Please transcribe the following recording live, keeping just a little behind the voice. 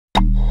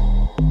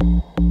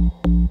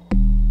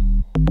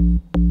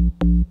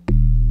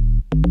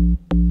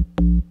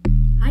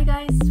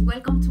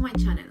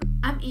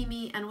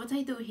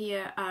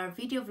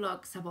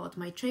vlogs about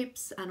my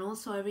trips and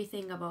also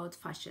everything about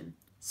fashion.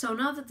 So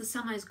now that the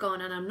summer is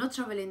gone and I'm not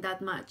traveling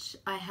that much,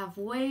 I have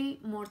way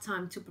more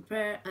time to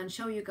prepare and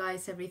show you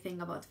guys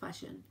everything about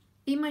fashion.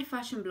 In my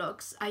fashion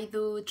vlogs, I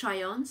do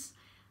try-ons.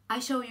 I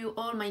show you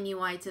all my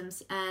new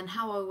items and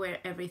how I wear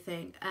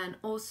everything, and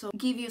also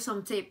give you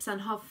some tips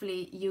and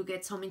hopefully you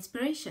get some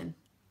inspiration.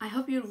 I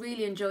hope you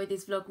really enjoyed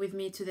this vlog with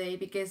me today,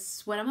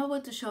 because what I'm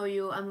about to show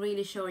you, I'm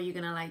really sure you're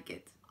gonna like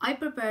it. I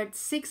prepared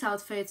 6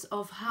 outfits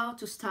of how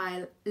to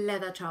style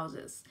leather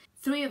trousers.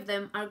 3 of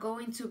them are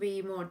going to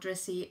be more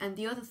dressy and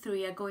the other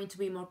 3 are going to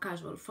be more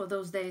casual for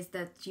those days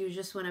that you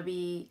just want to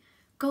be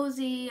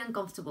cozy and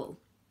comfortable.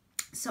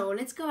 So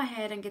let's go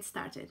ahead and get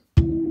started.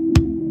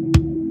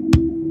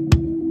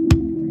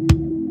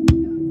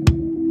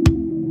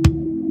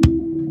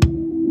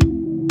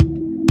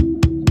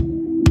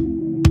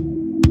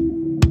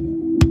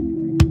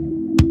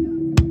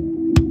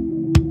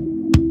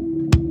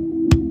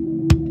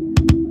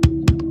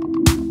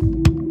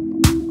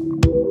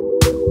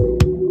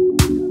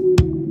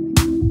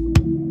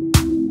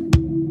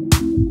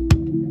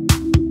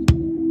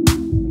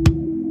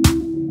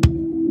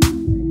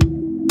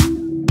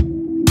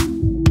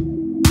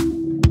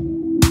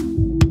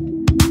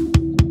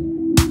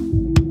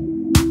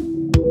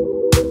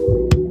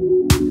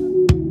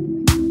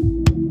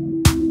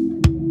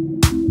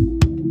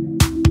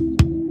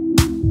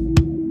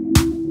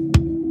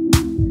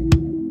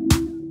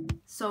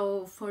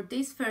 So for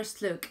this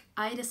first look,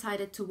 I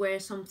decided to wear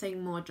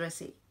something more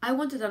dressy. I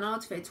wanted an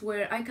outfit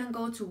where I can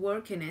go to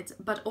work in it,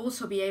 but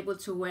also be able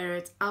to wear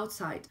it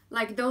outside.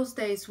 Like those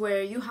days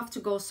where you have to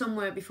go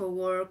somewhere before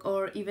work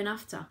or even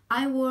after.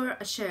 I wore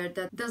a shirt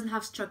that doesn't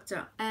have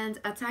structure and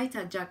a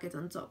tighter jacket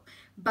on top.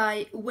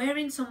 By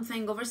wearing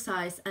something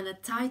oversized and a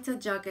tighter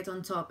jacket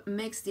on top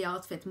makes the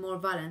outfit more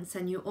balanced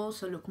and you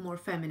also look more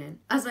feminine.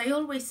 As I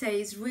always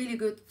say, it's really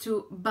good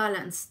to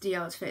balance the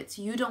outfit.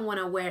 You don't want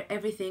to wear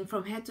everything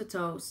from head to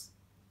toes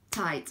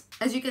tight.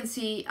 As you can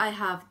see, I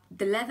have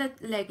the leather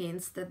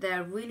leggings that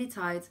they're really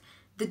tight.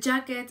 The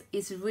jacket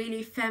is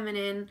really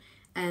feminine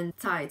and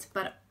tight,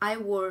 but I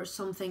wore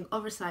something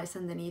oversized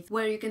underneath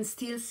where you can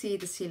still see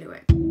the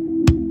silhouette.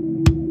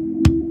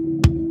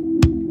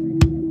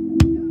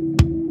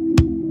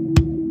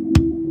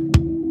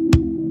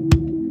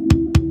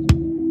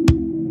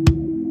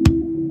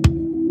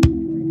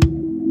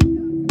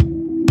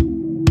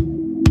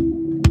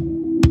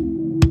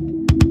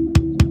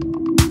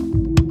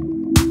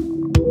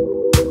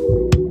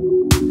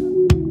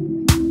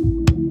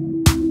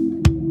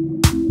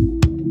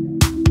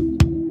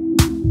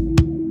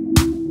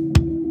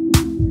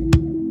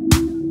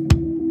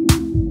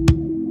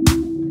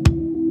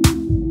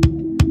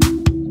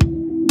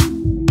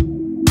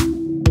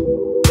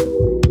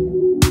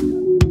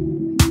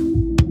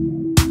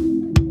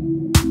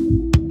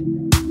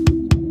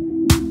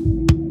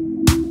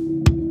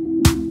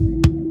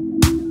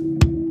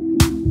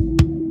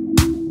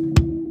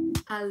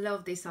 I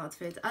love this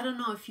outfit. I don't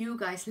know if you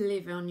guys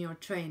live on your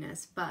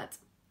trainers, but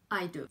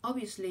I do.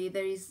 Obviously,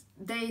 there is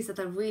days that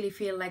I really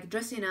feel like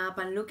dressing up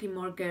and looking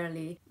more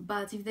girly,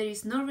 but if there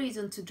is no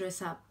reason to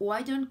dress up,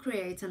 why don't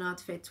create an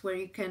outfit where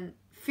you can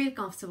feel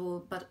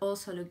comfortable but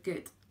also look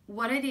good?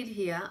 What I did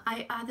here,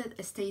 I added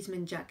a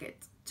statement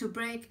jacket to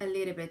break a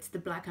little bit the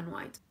black and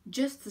white.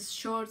 Just a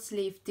short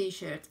sleeve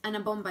t-shirt and a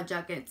bomber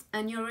jacket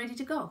and you're ready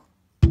to go.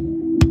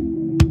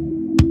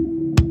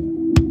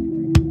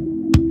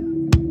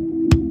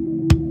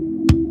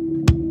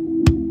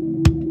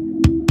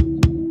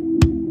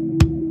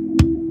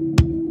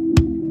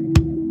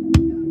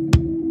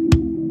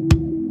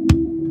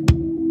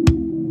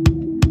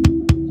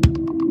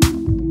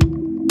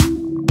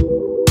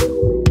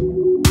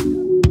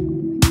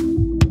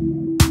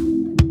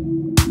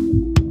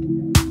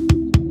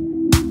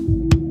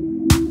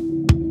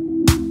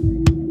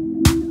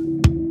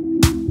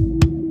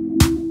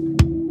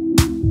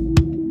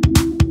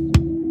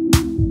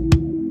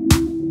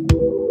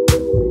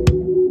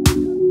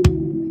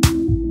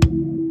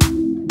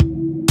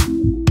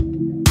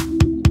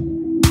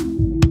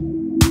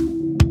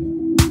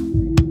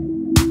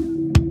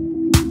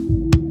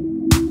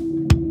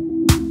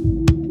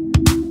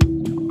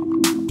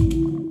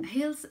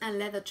 And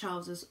leather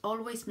trousers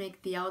always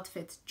make the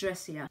outfit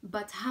dressier,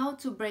 but how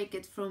to break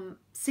it from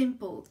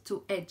simple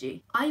to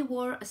edgy? I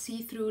wore a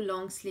see-through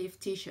long sleeve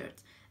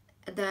t-shirt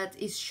that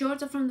is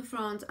shorter from the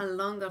front and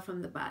longer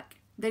from the back.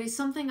 There is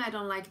something I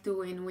don't like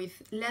doing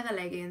with leather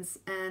leggings,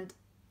 and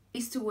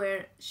is to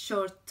wear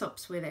short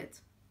tops with it.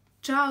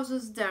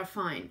 Trousers, they're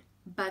fine,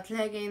 but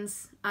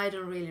leggings, I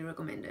don't really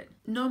recommend it.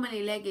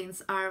 Normally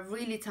leggings are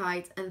really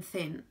tight and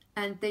thin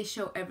and they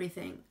show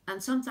everything,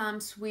 and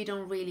sometimes we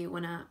don't really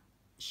wanna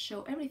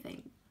show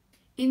everything.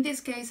 In this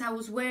case, I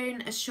was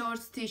wearing a short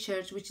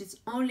t-shirt which is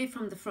only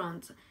from the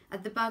front,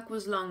 at the back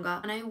was longer,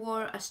 and I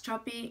wore a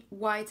strappy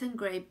white and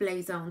grey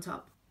blazer on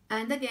top.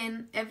 And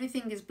again,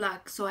 everything is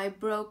black, so I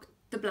broke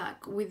the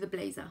black with the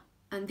blazer.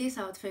 And this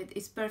outfit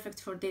is perfect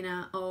for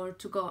dinner or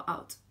to go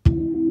out.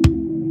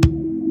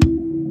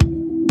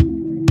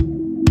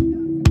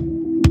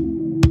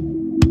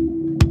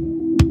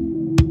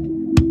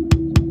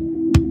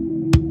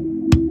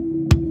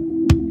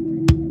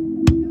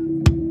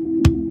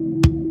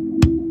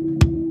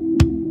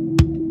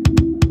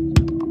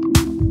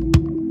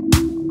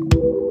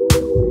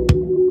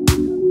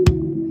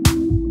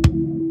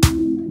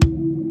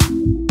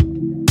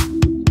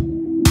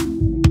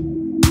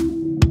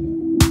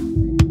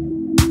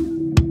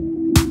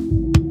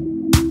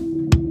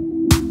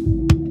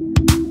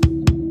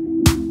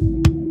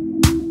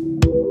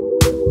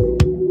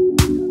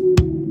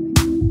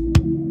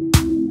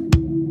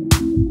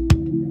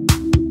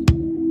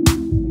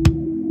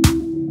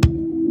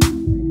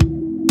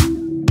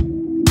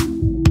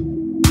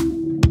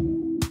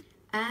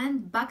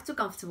 back to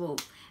comfortable.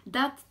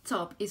 That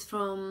top is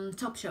from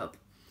Topshop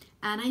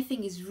and I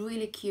think it's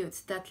really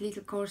cute, that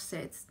little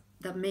corset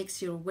that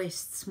makes your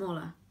waist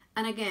smaller.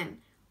 And again,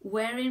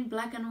 wearing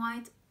black and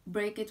white,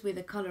 break it with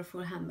a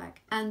colorful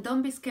handbag. And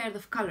don't be scared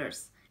of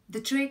colors.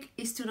 The trick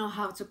is to know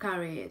how to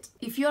carry it.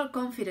 If you are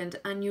confident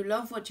and you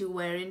love what you're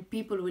wearing,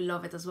 people will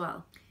love it as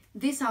well.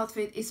 This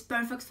outfit is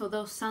perfect for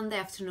those Sunday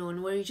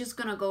afternoon where you're just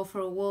gonna go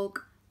for a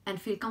walk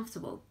and feel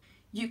comfortable.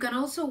 You can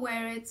also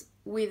wear it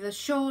with a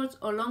short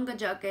or longer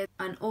jacket,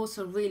 and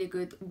also really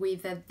good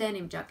with a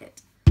denim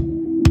jacket.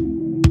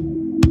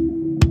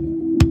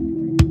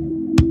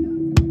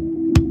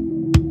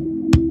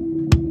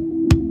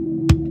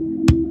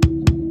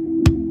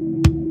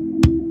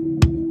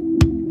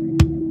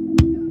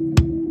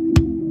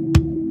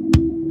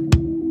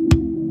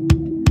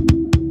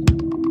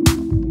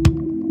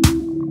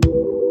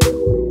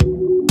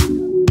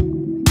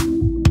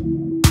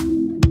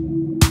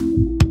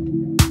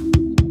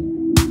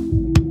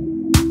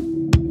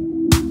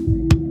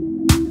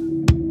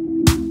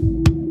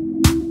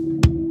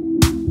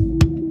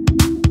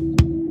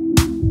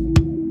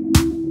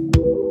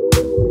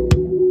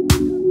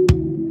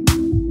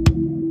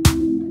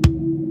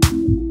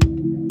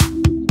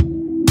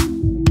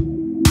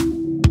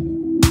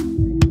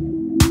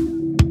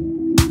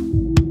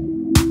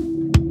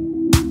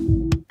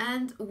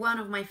 One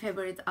of my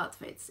favorite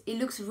outfits. It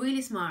looks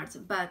really smart,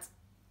 but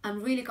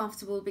I'm really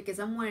comfortable because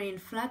I'm wearing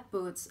flat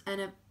boots and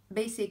a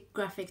basic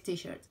graphic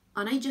t-shirt.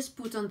 And I just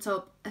put on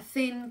top a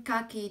thin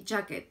khaki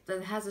jacket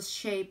that has a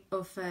shape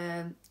of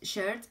a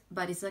shirt,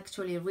 but it's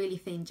actually a really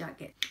thin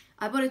jacket.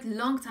 I bought it a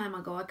long time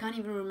ago. I can't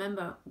even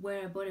remember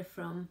where I bought it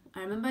from.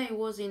 I remember it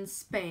was in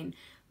Spain,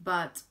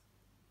 but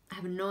I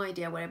have no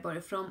idea where I bought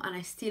it from, and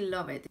I still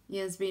love it.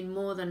 It has been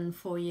more than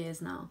 4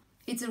 years now.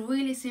 It's a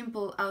really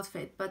simple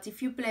outfit, but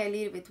if you play a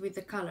little bit with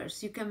the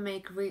colors, you can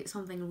make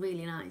something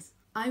really nice.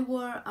 I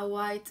wore a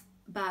white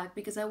bag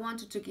because I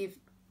wanted to give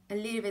a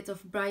little bit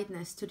of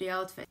brightness to the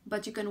outfit,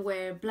 but you can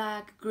wear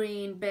black,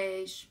 green,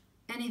 beige,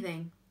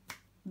 anything.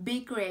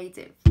 Be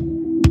creative.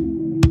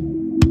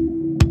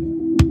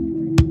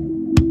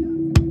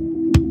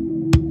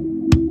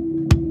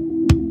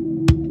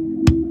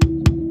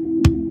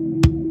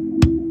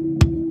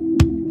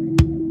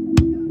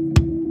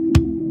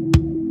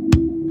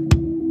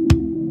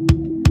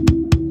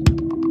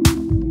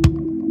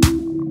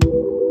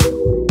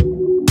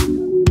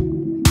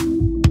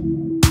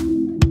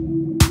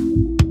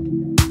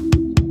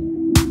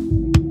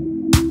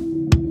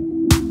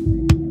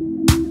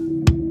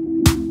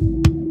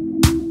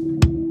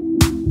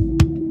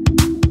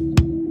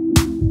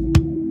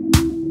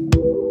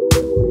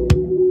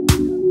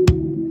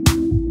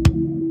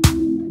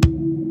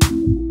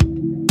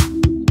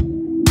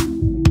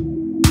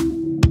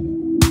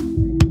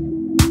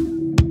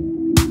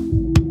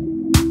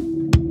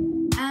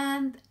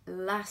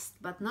 Last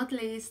but not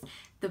least,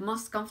 the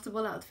most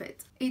comfortable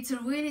outfit. It's a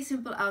really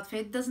simple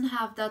outfit, doesn't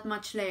have that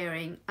much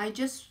layering. I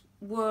just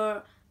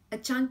wore a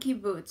chunky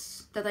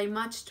boots that I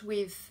matched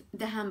with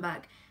the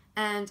handbag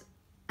and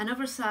an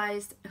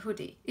oversized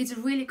hoodie. It's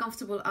a really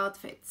comfortable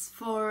outfit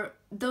for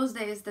those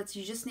days that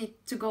you just need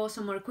to go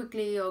somewhere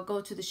quickly or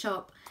go to the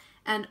shop,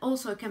 and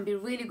also can be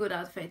really good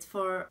outfit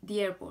for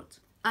the airport.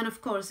 And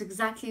of course,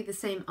 exactly the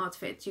same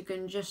outfit. You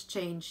can just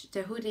change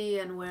the hoodie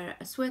and wear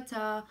a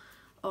sweater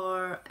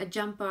or a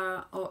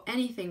jumper or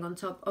anything on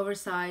top,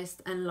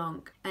 oversized and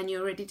long, and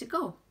you're ready to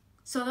go.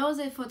 So that was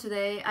it for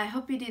today. I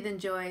hope you did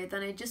enjoy it,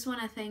 and I just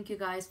want to thank you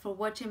guys for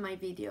watching my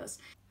videos.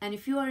 And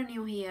if you are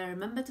new here,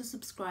 remember to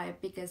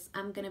subscribe because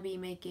I'm gonna be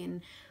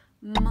making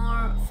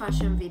more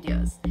fashion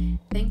videos.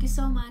 Thank you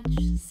so much.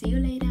 See you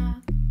later.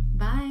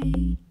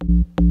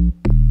 Bye.